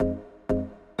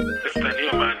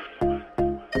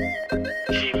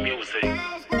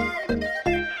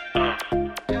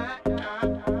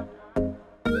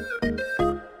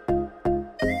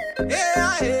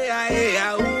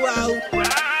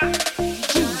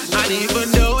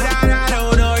even though that I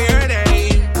don't know your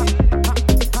name,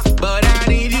 but I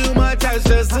need you much as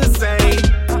just the same.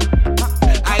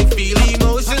 I feel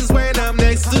emotions when I'm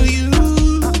next to you.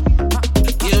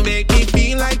 You make me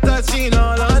feel like touching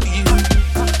all on you.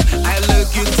 I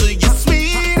look into your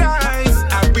sweet eyes,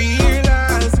 I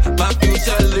realize my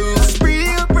future looks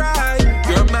real bright.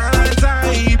 You're my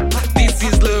type, this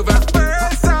is love at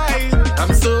first sight.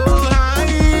 I'm so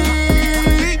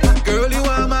high, girl, you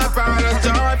are my pride and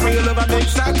joy. Real love, I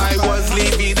make that. I was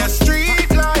living a street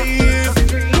life,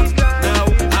 now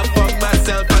I fuck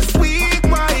myself a sweet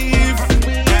wife,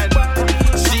 and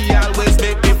she always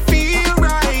make me feel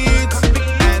right,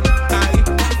 and I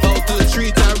vow to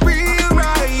treat her real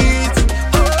right.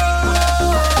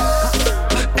 Oh,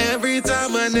 every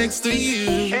time I'm next to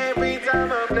you,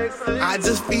 I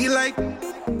just feel like,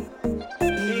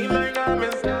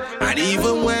 and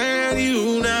even when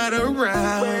you're not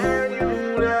around,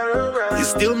 you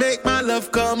still make my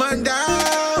love come undone.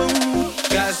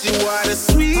 'Cause you are the